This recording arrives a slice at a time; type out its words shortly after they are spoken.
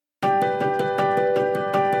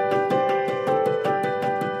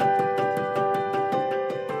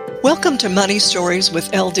Welcome to Money Stories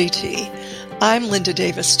with LDT. I'm Linda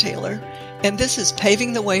Davis Taylor, and this is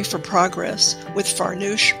Paving the Way for Progress with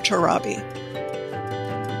Farnoosh Torabi.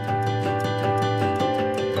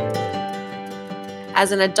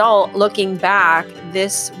 As an adult, looking back,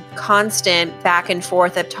 this constant back and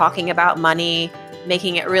forth of talking about money,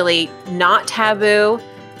 making it really not taboo,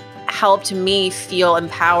 helped me feel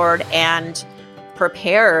empowered and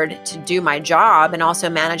prepared to do my job and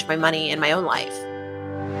also manage my money in my own life.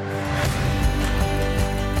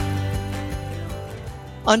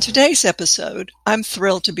 On today's episode, I'm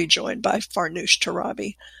thrilled to be joined by Farnoosh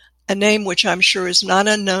Torabi, a name which I'm sure is not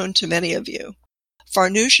unknown to many of you.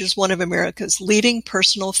 Farnoosh is one of America's leading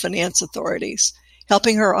personal finance authorities,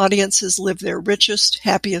 helping her audiences live their richest,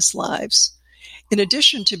 happiest lives. In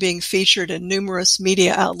addition to being featured in numerous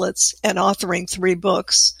media outlets and authoring 3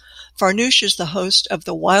 books, Farnoosh is the host of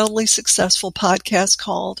the wildly successful podcast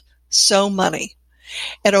called So Money.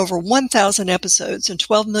 At over 1,000 episodes and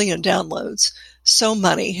 12 million downloads, So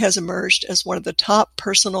Money has emerged as one of the top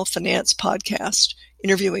personal finance podcasts,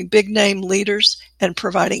 interviewing big-name leaders and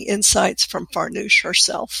providing insights from Farnoosh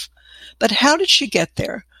herself. But how did she get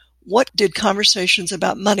there? What did conversations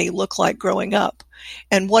about money look like growing up?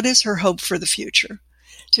 And what is her hope for the future?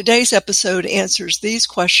 Today's episode answers these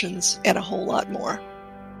questions and a whole lot more.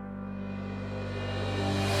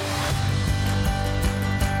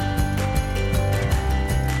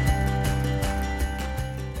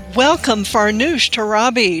 Welcome, Farnoosh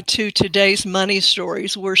Torabi, to today's Money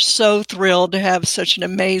Stories. We're so thrilled to have such an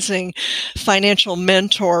amazing financial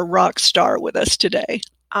mentor, rock star, with us today.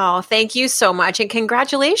 Oh, thank you so much. And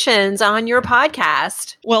congratulations on your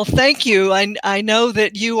podcast. Well, thank you. I know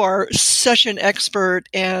that you are such an expert,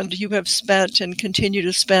 and you have spent and continue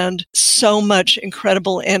to spend so much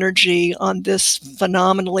incredible energy on this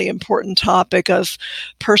phenomenally important topic of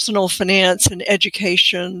personal finance and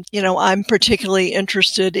education. You know, I'm particularly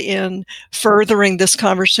interested in furthering this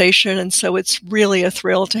conversation, and so it's really a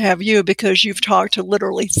thrill to have you because you've talked to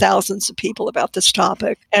literally thousands of people about this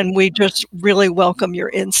topic, and we just really welcome your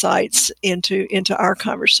insights into our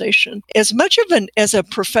conversation. As much of as a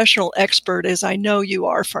professional expert as I know you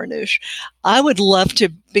are, Farnoosh, I would love to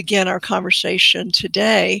begin our conversation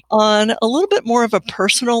today on a little bit more of a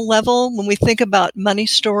personal level. When we think about money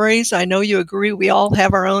stories, I know you agree we all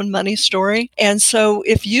have our own money story. And so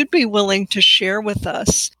if you'd be willing to share with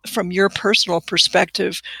us from your personal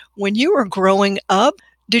perspective, when you were growing up,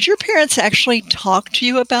 did your parents actually talk to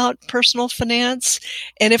you about personal finance?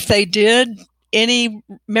 And if they did, any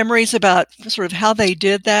memories about sort of how they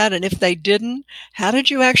did that? And if they didn't, how did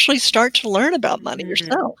you actually start to learn about money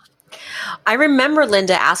yourself? I remember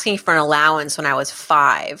Linda asking for an allowance when I was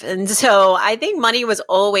 5. And so I think money was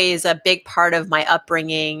always a big part of my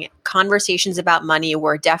upbringing. Conversations about money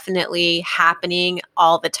were definitely happening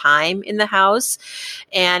all the time in the house.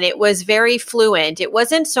 And it was very fluent. It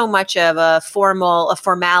wasn't so much of a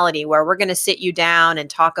formality where we're going to sit you down and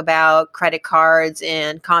talk about credit cards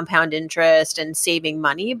and compound interest and saving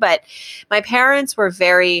money. But my parents were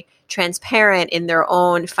very transparent in their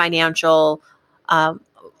own financial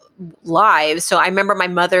lives. So I remember my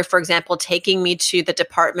mother, for example, taking me to the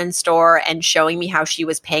department store and showing me how she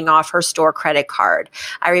was paying off her store credit card.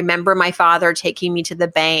 I remember my father taking me to the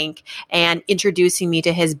bank and introducing me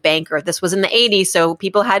to his banker. This was in the 80s, so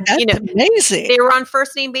people had, That's amazing. They were on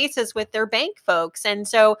first name basis with their bank folks. And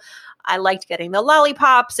so I liked getting the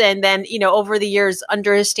lollipops. And then, over the years,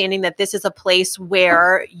 understanding that this is a place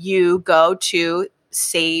where you go to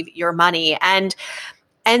save your money.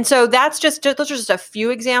 And so those are just a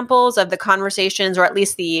few examples of the conversations, or at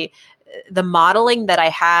least the modeling that I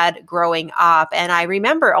had growing up. And I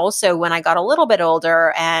remember also when I got a little bit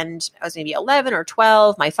older and I was maybe 11 or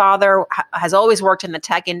 12, my father has always worked in the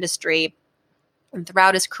tech industry. And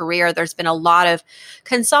throughout his career, there's been a lot of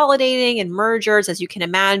consolidating and mergers, as you can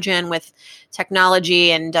imagine, with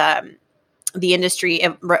technology and the industry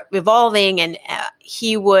evolving. And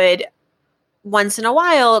he would once in a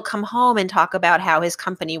while come home and talk about how his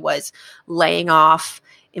company was laying off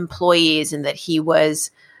employees and that he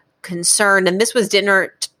was concerned. And this was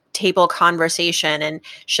dinner table conversation. And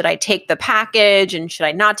should I take the package and should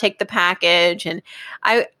I not take the package? And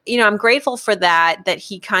I'm grateful for that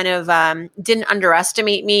he kind of didn't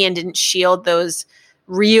underestimate me and didn't shield those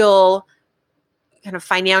real kind of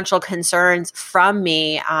financial concerns from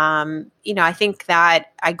me. I think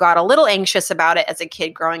that I got a little anxious about it as a kid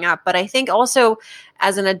growing up, but I think also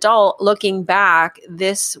as an adult looking back,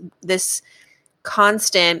 this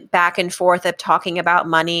constant back and forth of talking about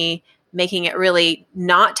money, making it really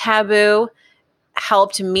not taboo,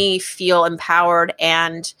 helped me feel empowered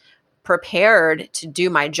and prepared to do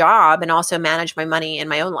my job and also manage my money in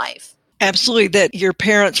my own life. Absolutely. That your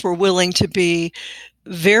parents were willing to be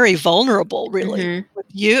very vulnerable, really, with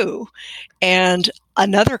you. And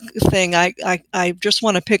another thing I just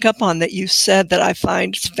want to pick up on that you said that I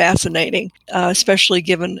find fascinating, especially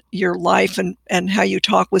given your life and how you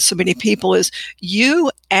talk with so many people, is you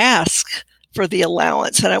ask for the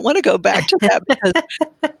allowance. And I want to go back to that because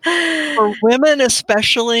for women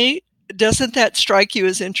especially, doesn't that strike you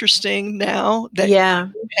as interesting now that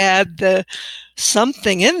you had the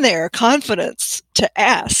something in there, confidence to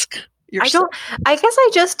ask yourself? I guess I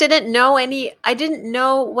just didn't know I didn't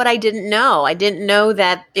know what I didn't know. I didn't know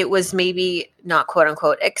that it was maybe not quote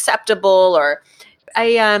unquote acceptable, or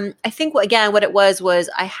I think again, what it was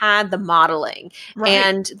I had the modeling. Right.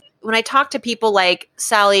 And when I talk to people like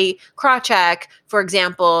Sallie Krawcheck, for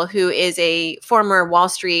example, who is a former Wall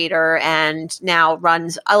Streeter and now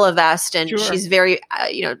runs Ellevest, and she's very,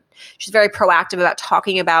 she's very proactive about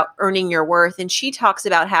talking about earning your worth. And she talks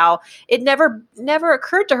about how it never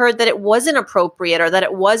occurred to her that it wasn't appropriate or that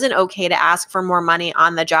it wasn't okay to ask for more money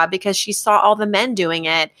on the job because she saw all the men doing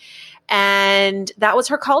it. And that was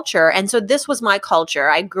her culture. And so this was my culture.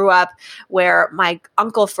 I grew up where my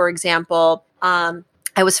uncle, for example,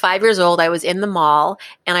 I was 5 years old. I was in the mall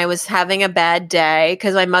and I was having a bad day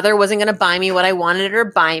because my mother wasn't going to buy me what I wanted her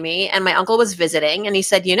to buy me. And my uncle was visiting and he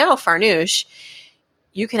said, Farnoosh,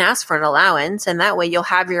 you can ask for an allowance and that way you'll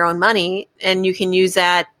have your own money and you can use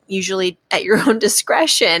that usually at your own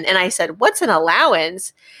discretion. And I said, what's an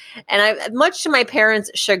allowance? And much to my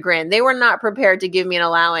parents' chagrin, they were not prepared to give me an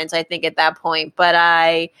allowance, I think, at that point. But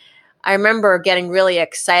I remember getting really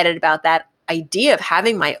excited about that idea of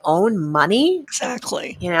having my own money.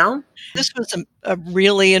 Exactly. This was a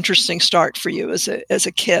really interesting start for you as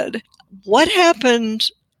a kid. What happened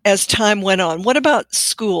as time went on? What about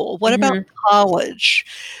school? What about college?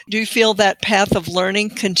 Do you feel that path of learning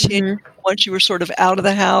continued once you were sort of out of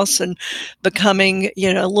the house and becoming,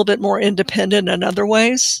 a little bit more independent in other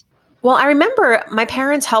ways? Well, I remember my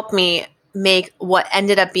parents helped me make what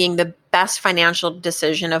ended up being the best financial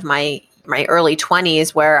decision of my early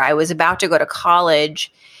 20s, where I was about to go to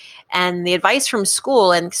college. And the advice from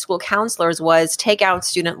school and school counselors was take out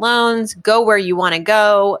student loans, go where you want to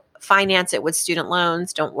go, finance it with student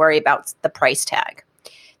loans, don't worry about the price tag.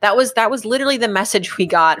 That was literally the message we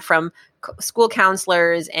got from school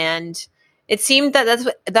counselors, and it seemed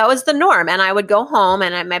that that was the norm. And I would go home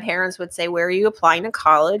and my parents would say, where are you applying to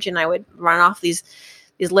college? And I would run off these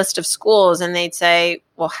list of schools and they'd say,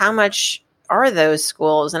 well, how much are those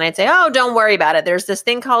schools? And I'd say, oh, don't worry about it. There's this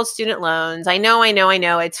thing called student loans. I know.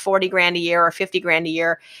 It's $40,000 a year or $50,000 a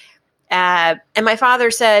year. And my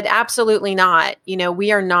father said, absolutely not.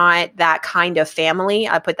 We are not that kind of family.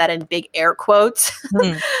 I put that in big air quotes,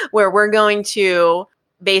 where we're going to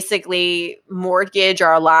basically mortgage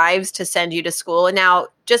our lives to send you to school. And now,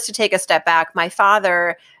 just to take a step back, my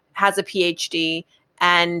father has a PhD,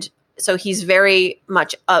 and so he's very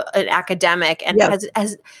much an academic and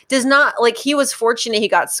does not, like, he was fortunate. He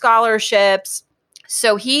got scholarships.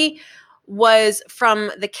 So he was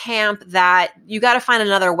from the camp that you got to find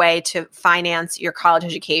another way to finance your college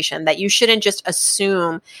education, that you shouldn't just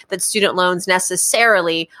assume that student loans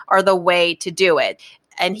necessarily are the way to do it.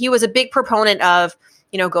 And he was a big proponent of,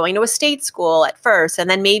 going to a state school at first. And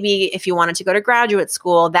then maybe if you wanted to go to graduate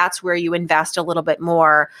school, that's where you invest a little bit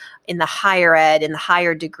more in the higher ed, in the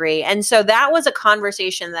higher degree. And so that was a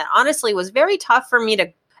conversation that honestly was very tough for me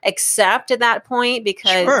to accept at that point,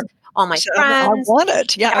 because all my friends. I want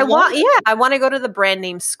it. Yeah. I want to go to the brand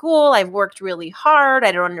name school. I've worked really hard.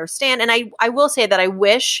 I don't understand. And I will say that I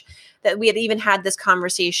wish that we had even had this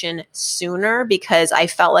conversation sooner, because I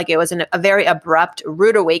felt like it was a very abrupt,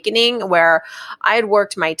 rude awakening where I had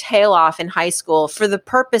worked my tail off in high school for the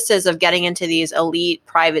purposes of getting into these elite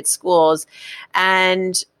private schools.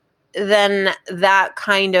 And then that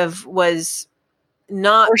kind of was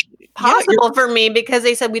not possible for me because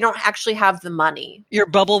they said we don't actually have the money. Your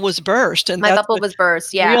bubble was burst, and my bubble was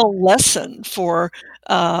burst. Yeah, real lesson for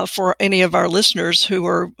any of our listeners who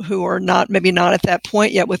are not at that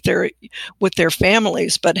point yet with their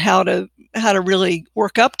families, but how to really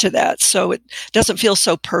work up to that so it doesn't feel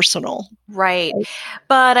so personal. Right.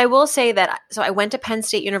 But I will say that, so I went to Penn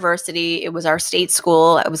State University. It was our state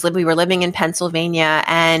school. We were living in Pennsylvania,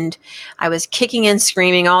 and I was kicking and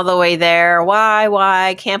screaming all the way there. Why?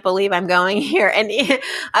 I can't believe I'm going here. And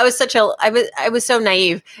I was so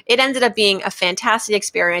naive. It ended up being a fantastic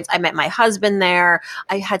experience. I met my husband there.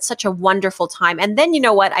 I had such a wonderful time. And then, you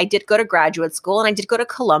know what? I did go to graduate school, and I did go to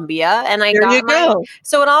Columbia, and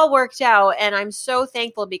so it all worked out. And I'm so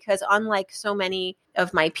thankful, because unlike so many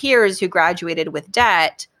of my peers who graduated with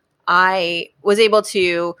debt, I was able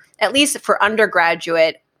to, at least for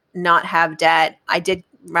undergraduate, not have debt. I did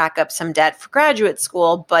rack up some debt for graduate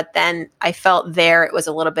school, but then I felt there it was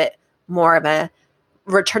a little bit more of a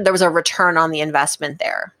return. There was a return on the investment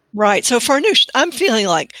there. Right. So Farnoosh, I'm feeling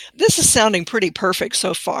like this is sounding pretty perfect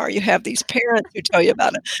so far. You have these parents who tell you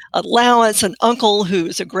about an allowance, an uncle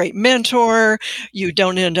who's a great mentor. You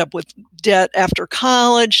don't end up with debt after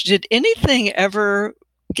college. Did anything ever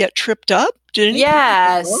get tripped up?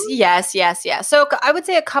 Yes. So I would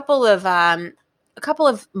say a couple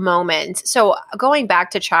of moments. So going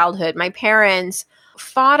back to childhood, my parents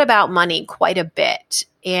fought about money quite a bit.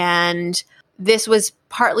 And this was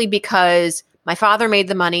partly because my father made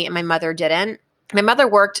the money and my mother didn't. My mother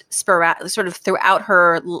worked sort of throughout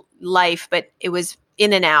her life, but it was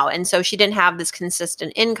in and out. And so she didn't have this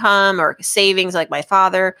consistent income or savings like my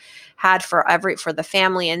father had for the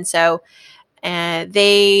family. And so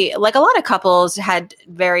they, like a lot of couples, had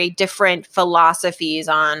very different philosophies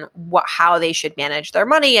on how they should manage their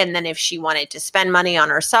money. And then if she wanted to spend money on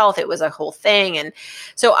herself, it was a whole thing. And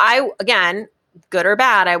so I, again, good or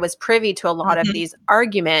bad, I was privy to a lot of these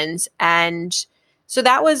arguments. And so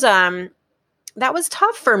that was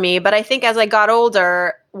tough for me. But I think as I got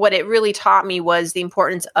older, what it really taught me was the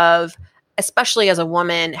importance of, especially as a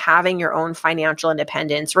woman, having your own financial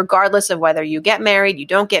independence, regardless of whether you get married, you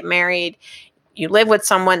don't get married, you live with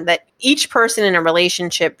someone, that each person in a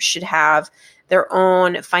relationship should have their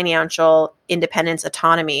own financial independence,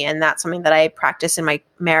 autonomy. And that's something that I practice in my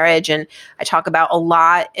marriage. And I talk about a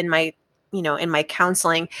lot in my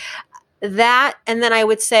counseling. That, and then I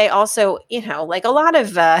would say also, like a lot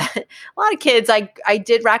of kids, I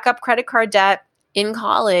did rack up credit card debt in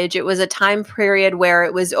college. It was a time period where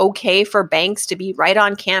it was okay for banks to be right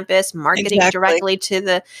on campus marketing directly to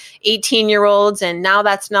the 18-year-olds. And now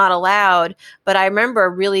that's not allowed. But I remember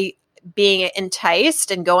really being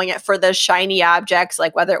enticed and going for the shiny objects,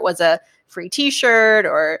 like whether it was a free t-shirt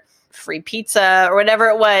or free pizza or whatever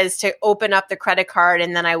it was, to open up the credit card.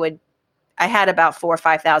 And then I had about $4,000 or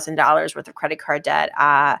 $5,000 worth of credit card debt.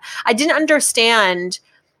 I didn't understand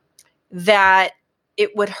that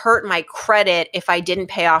it would hurt my credit if I didn't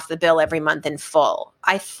pay off the bill every month in full.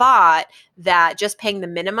 I thought that just paying the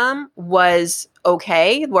minimum was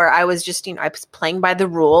okay, where I was just, I was playing by the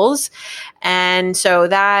rules. And so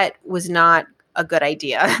that was not a good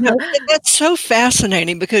idea. No, that's so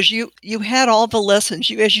fascinating, because you had all the lessons.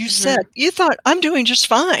 As you said, you thought, I'm doing just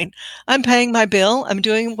fine. I'm paying my bill. I'm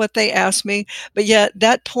doing what they asked me. But yet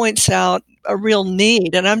that points out a real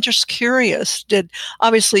need. And I'm just curious,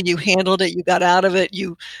 obviously you handled it, you got out of it,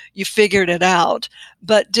 you figured it out.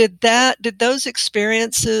 But did those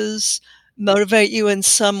experiences motivate you in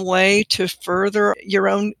some way to further your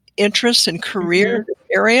own interest and career in this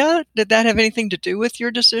area? Did that have anything to do with your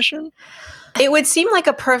decision? It would seem like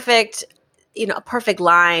a perfect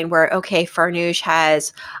line where, okay, Farnoosh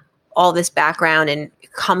has all this background and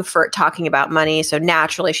comfort talking about money, so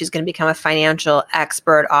naturally she's going to become a financial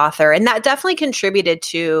expert, author. And that definitely contributed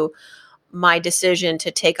to my decision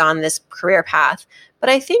to take on this career path. But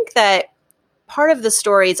I think that part of the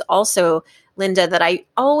story is also, Linda, that I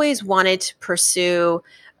always wanted to pursue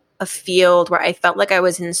a field where I felt like I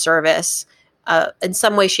was in service in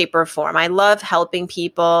some way, shape, or form. I love helping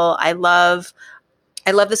people. I love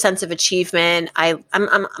the sense of achievement.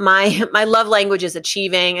 My love language is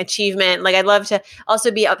achievement. Like, I'd love to also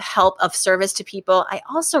be of help, of service to people. I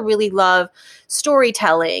also really love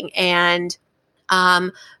storytelling and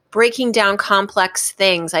breaking down complex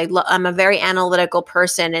things. I'm a very analytical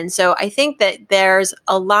person. And so I think that there's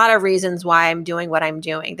a lot of reasons why I'm doing what I'm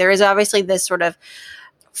doing. There is obviously this sort of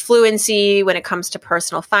fluency when it comes to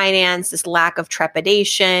personal finance, this lack of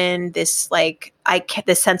trepidation, this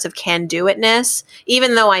sense of can-do-itness,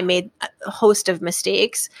 even though I made a host of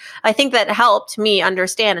mistakes. I think that helped me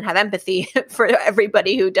understand and have empathy for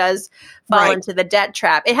everybody who does fall into the debt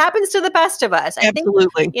trap. It happens to the best of us.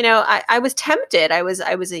 Absolutely. I think, I was tempted. I was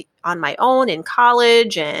on my own in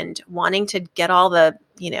college and wanting to get all the,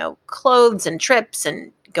 clothes and trips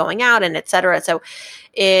and going out and et cetera. So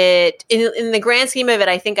in the grand scheme of it,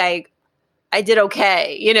 I think I did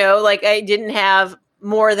okay. I didn't have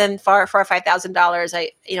more than $4,000 or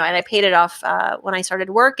 $5,000. And I paid it off when I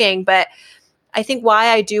started working. But I think why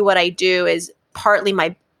I do what I do is partly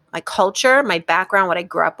my culture, my background, what I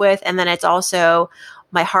grew up with, and then it's also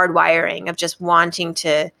my hardwiring of just wanting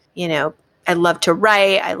to, I love to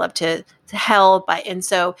write, I love to help. And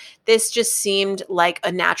so this just seemed like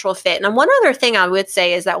a natural fit. And one other thing I would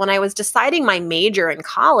say is that when I was deciding my major in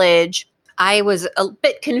college, I was a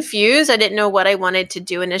bit confused. I didn't know what I wanted to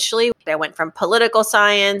do initially. I went from political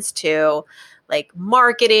science to like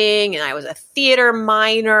marketing, and I was a theater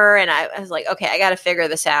minor, and I was like, okay, I got to figure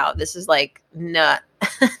this out. This is like not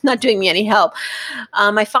doing me any help.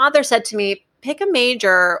 My father said to me, pick a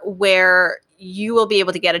major where you will be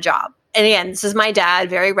able to get a job. And again, this is my dad,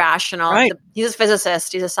 very rational. Right. He's a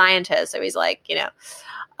physicist. He's a scientist. So he's like,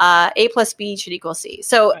 A plus B should equal C.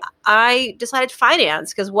 So I decided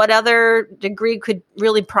finance because what other degree could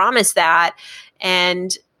really promise that?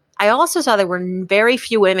 And I also saw there were very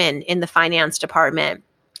few women in the finance department.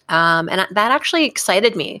 And that actually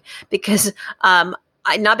excited me because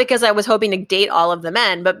not because I was hoping to date all of the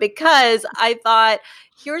men, but because I thought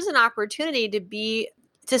here's an opportunity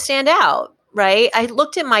to stand out. Right. I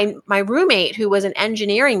looked at my roommate who was an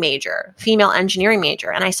engineering major, female engineering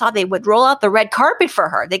major, and I saw they would roll out the red carpet for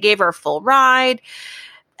her. They gave her a full ride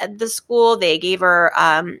at the school. They gave her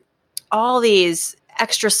all these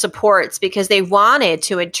extra supports because they wanted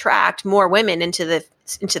to attract more women into the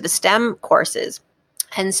STEM courses.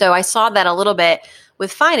 And so I saw that a little bit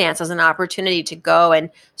with finance as an opportunity to go and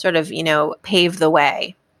sort of, pave the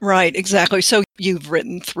way. Right, exactly. So you've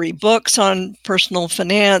written 3 books on personal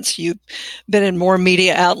finance. You've been in more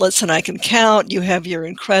media outlets than I can count. You have your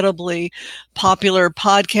incredibly popular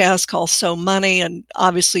podcast called So Money, and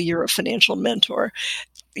obviously you're a financial mentor.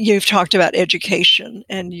 You've talked about education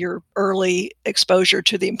and your early exposure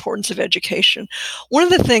to the importance of education. One of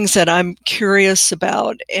the things that I'm curious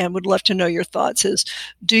about and would love to know your thoughts is,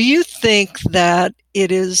 do you think that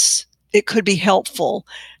it could be helpful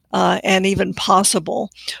and even possible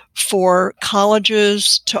for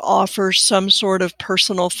colleges to offer some sort of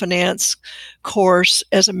personal finance course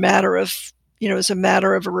as a matter of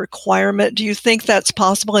a requirement? Do you think that's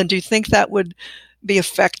possible? And do you think that would be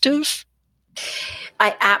effective?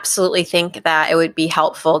 I absolutely think that it would be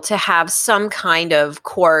helpful to have some kind of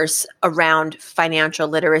course around financial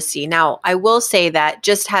literacy. Now, I will say that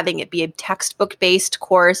just having it be a textbook-based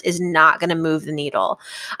course is not going to move the needle.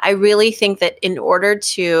 I really think that in order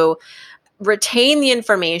to retain the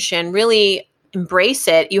information, really embrace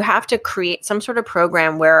it, you have to create some sort of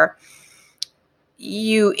program where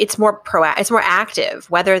it's more active,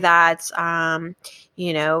 whether that's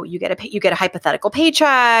you get a hypothetical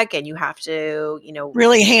paycheck and you have to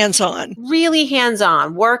really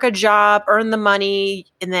hands-on work a job, earn the money,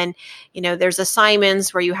 and then there's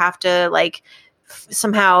assignments where you have to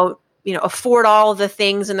somehow afford all of the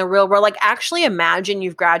things in the real world. Like, actually imagine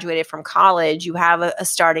you've graduated from college, you have a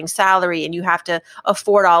starting salary, and you have to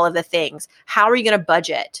afford all of the things. How are you going to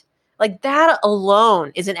budget? Like, that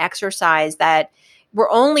alone is an exercise that we're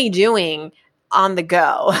only doing on the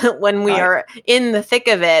go when we are in the thick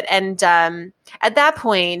of it. And at that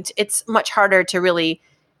point, it's much harder to really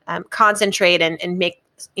concentrate and make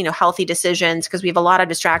healthy decisions because we have a lot of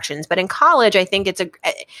distractions. But in college, I think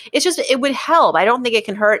it would help. I don't think it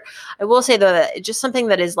can hurt. I will say though that it's just something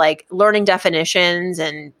that is like learning definitions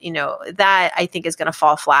and that I think is going to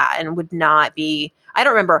fall flat and would not be. I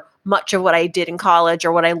don't remember much of what I did in college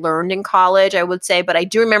or what I learned in college, I would say, but I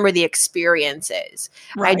do remember the experiences.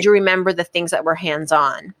 Right. I do remember the things that were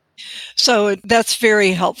hands-on. So that's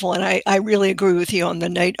very helpful. And I really agree with you on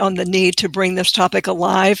the need to bring this topic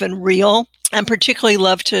alive and real. And particularly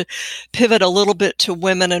love to pivot a little bit to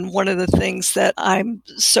women. And one of the things that I'm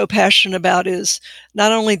so passionate about is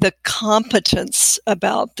not only the competence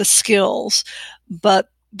about the skills, but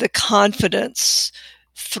the confidence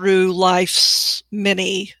through life's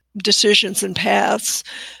many decisions and paths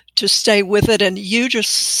to stay with it. And you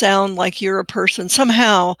just sound like you're a person.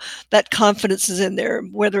 Somehow that confidence is in there,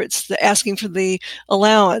 whether it's the asking for the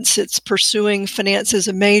allowance, it's pursuing finance as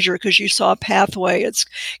a major because you saw a pathway, it's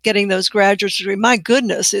getting those graduate degrees. My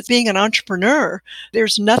goodness, it's being an entrepreneur.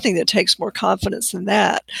 There's nothing that takes more confidence than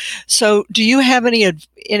that. So do you have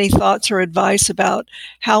any thoughts or advice about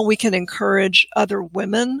how we can encourage other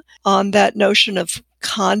women on that notion of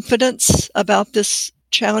confidence about this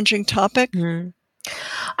challenging topic? Mm-hmm.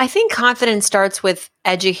 I think confidence starts with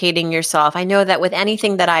educating yourself. I know that with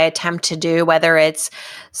anything that I attempt to do, whether it's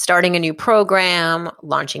starting a new program,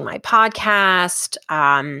 launching my podcast,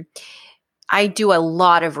 I do a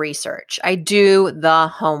lot of research. I do the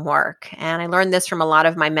homework. And I learned this from a lot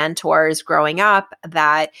of my mentors growing up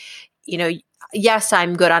that, yes,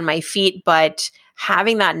 I'm good on my feet, but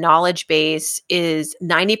having that knowledge base is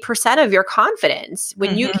 90% of your confidence.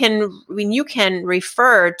 When you can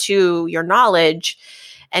refer to your knowledge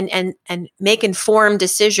and make informed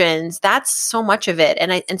decisions, that's so much of it.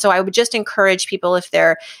 And so I would just encourage people, if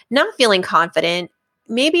they're not feeling confident,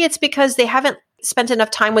 maybe it's because they haven't spent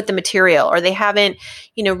enough time with the material, or they haven't,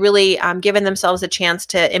 really given themselves a chance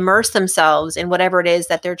to immerse themselves in whatever it is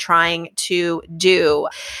that they're trying to do.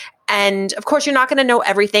 And of course, you're not going to know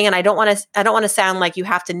everything. And I don't want to sound like you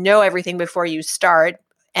have to know everything before you start.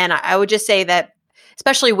 And I would just say that,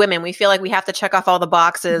 especially women, we feel like we have to check off all the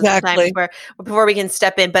boxes sometimes before we can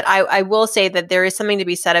step in. But I will say that there is something to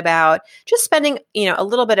be said about just spending, a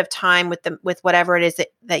little bit of time with whatever it is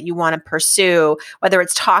that you want to pursue, whether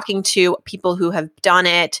it's talking to people who have done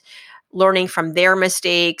it, learning from their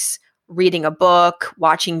mistakes, reading a book,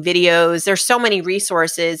 watching videos. There's so many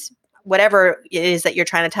resources, whatever it is that you're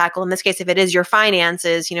trying to tackle. In this case, if it is your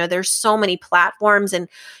finances, there's so many platforms. And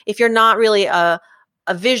if you're not really a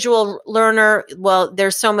visual learner, well,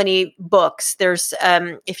 there's so many books. There's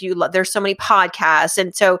there's so many podcasts,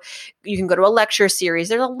 and so you can go to a lecture series.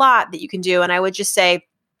 There's a lot that you can do, and I would just say,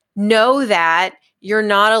 know that you're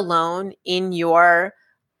not alone in your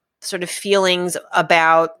sort of feelings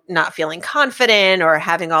about not feeling confident or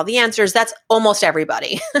having all the answers. That's almost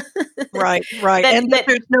everybody. Right. And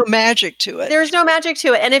there's no magic to it. There's no magic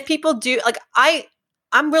to it, and if people do, like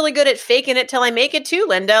I'm really good at faking it till I make it too,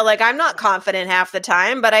 Linda. Like, I'm not confident half the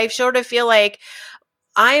time, but I sort of feel like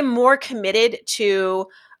I'm more committed to,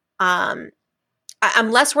 I'm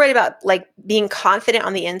less worried about like being confident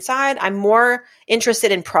on the inside. I'm more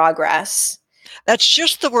interested in progress. That's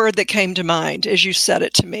just the word that came to mind as you said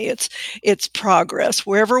it to me. It's progress.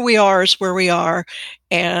 Wherever we are is where we are.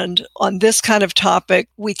 And on this kind of topic,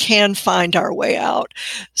 we can find our way out.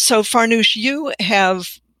 So Farnoosh, you have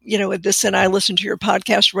this, and I listen to your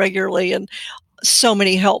podcast regularly, and so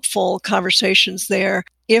many helpful conversations there.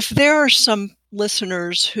 If there are some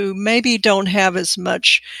listeners who maybe don't have as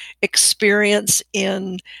much experience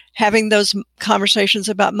in having those conversations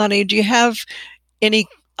about money, do you have any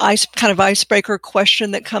kind of icebreaker question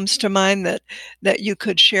that comes to mind that you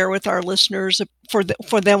could share with our listeners for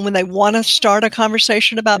them when they want to start a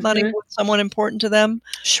conversation about money with someone important to them?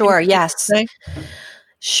 Sure. Yes.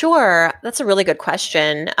 Sure. That's a really good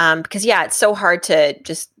question. Because it's so hard to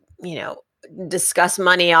just, discuss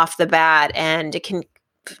money off the bat, and it can,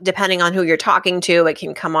 depending on who you're talking to, it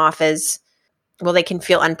can come off as, well, they can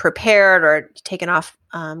feel unprepared or taken off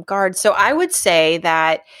guard. So I would say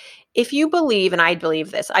that if you believe, and I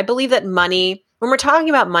believe this, I believe that money, when we're talking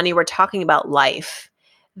about money, we're talking about life,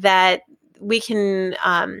 that we can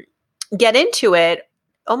get into it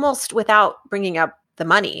almost without bringing up the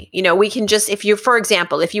money. We can just, for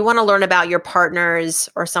example, if you want to learn about your partners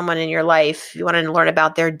or someone in your life, you want to learn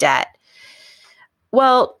about their debt.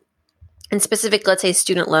 Well, in specific, let's say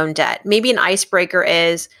student loan debt, maybe an icebreaker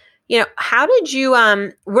is, how did you,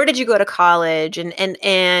 where did you go to college, and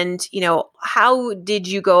how did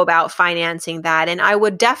you go about financing that? And I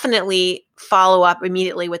would definitely follow up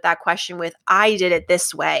immediately with that question with, I did it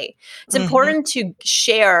this way. It's important to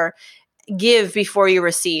give before you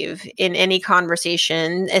receive in any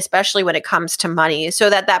conversation, especially when it comes to money, so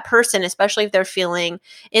that person, especially if they're feeling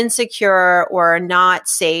insecure or not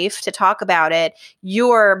safe to talk about it,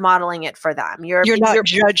 you're modeling it for them. You're not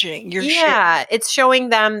judging. It's showing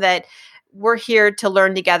them that we're here to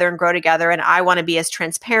learn together and grow together, and I want to be as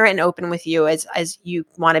transparent and open with you as you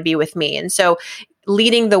want to be with me. And so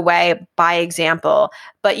leading the way by example,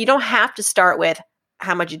 but you don't have to start with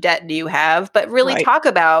how much debt do you have, but really talk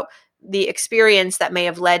about the experience that may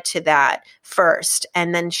have led to that first,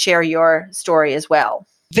 and then share your story as well.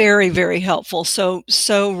 Very, very helpful. So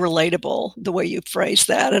relatable the way you phrase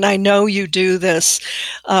that. And I know you do this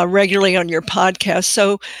regularly on your podcast.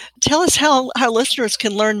 So tell us how listeners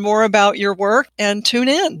can learn more about your work and tune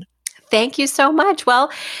in. Thank you so much.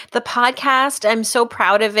 Well, the podcast, I'm so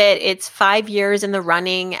proud of it. It's 5 years in the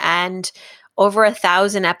running and over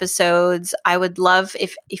 1,000 episodes. I would love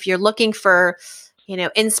if you're looking for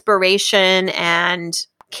inspiration and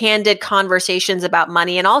candid conversations about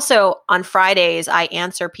money. And also on Fridays, I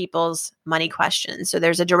answer people's money questions. So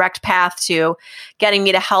there's a direct path to getting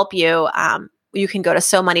me to help you. You can go to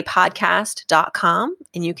SoMoneyPodcast.com,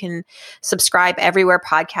 and you can subscribe everywhere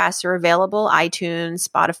podcasts are available, iTunes,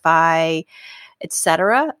 Spotify,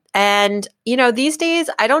 etc. And, these days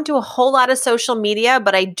I don't do a whole lot of social media,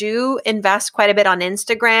 but I do invest quite a bit on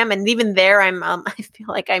Instagram. And even there, I feel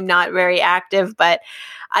like I'm not very active, but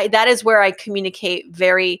that is where I communicate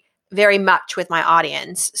very, very much with my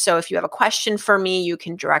audience. So if you have a question for me, you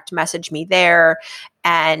can direct message me there.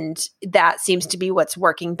 And that seems to be what's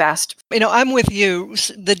working best. I'm with you.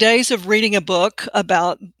 The days of reading a book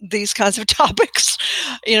about these kinds of topics,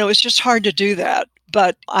 it's just hard to do that.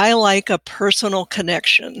 But I like a personal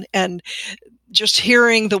connection, and just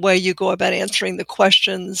hearing the way you go about answering the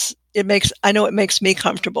questions I know it makes me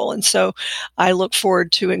comfortable. And so I look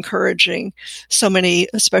forward to encouraging so many,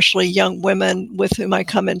 especially young women with whom I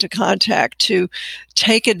come into contact, to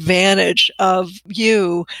take advantage of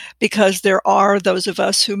you, because there are those of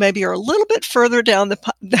us who maybe are a little bit further down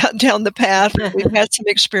the path. We've had some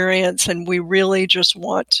experience and we really just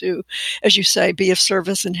want to, as you say, be of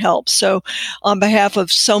service and help. So on behalf of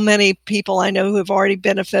so many people I know who have already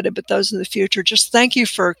benefited, but those in the future, just thank you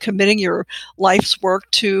for committing your life's work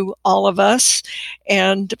to all of us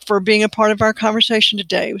and for being a part of our conversation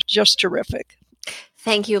today. It was just terrific.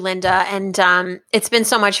 Thank you, Linda. And it's been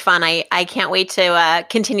so much fun. I can't wait to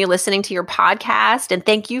continue listening to your podcast. And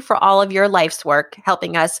thank you for all of your life's work,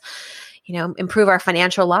 helping us, improve our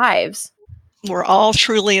financial lives. We're all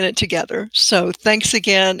truly in it together. So thanks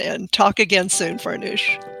again, and talk again soon,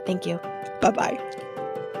 Farnoosh. Thank you. Bye-bye.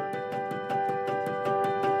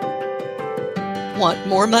 Want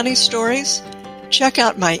more money stories? Check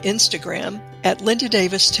out my Instagram at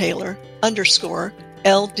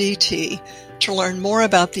LindaDavisTaylor_LDT to learn more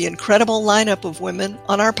about the incredible lineup of women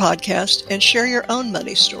on our podcast and share your own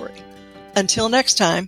money story. Until next time.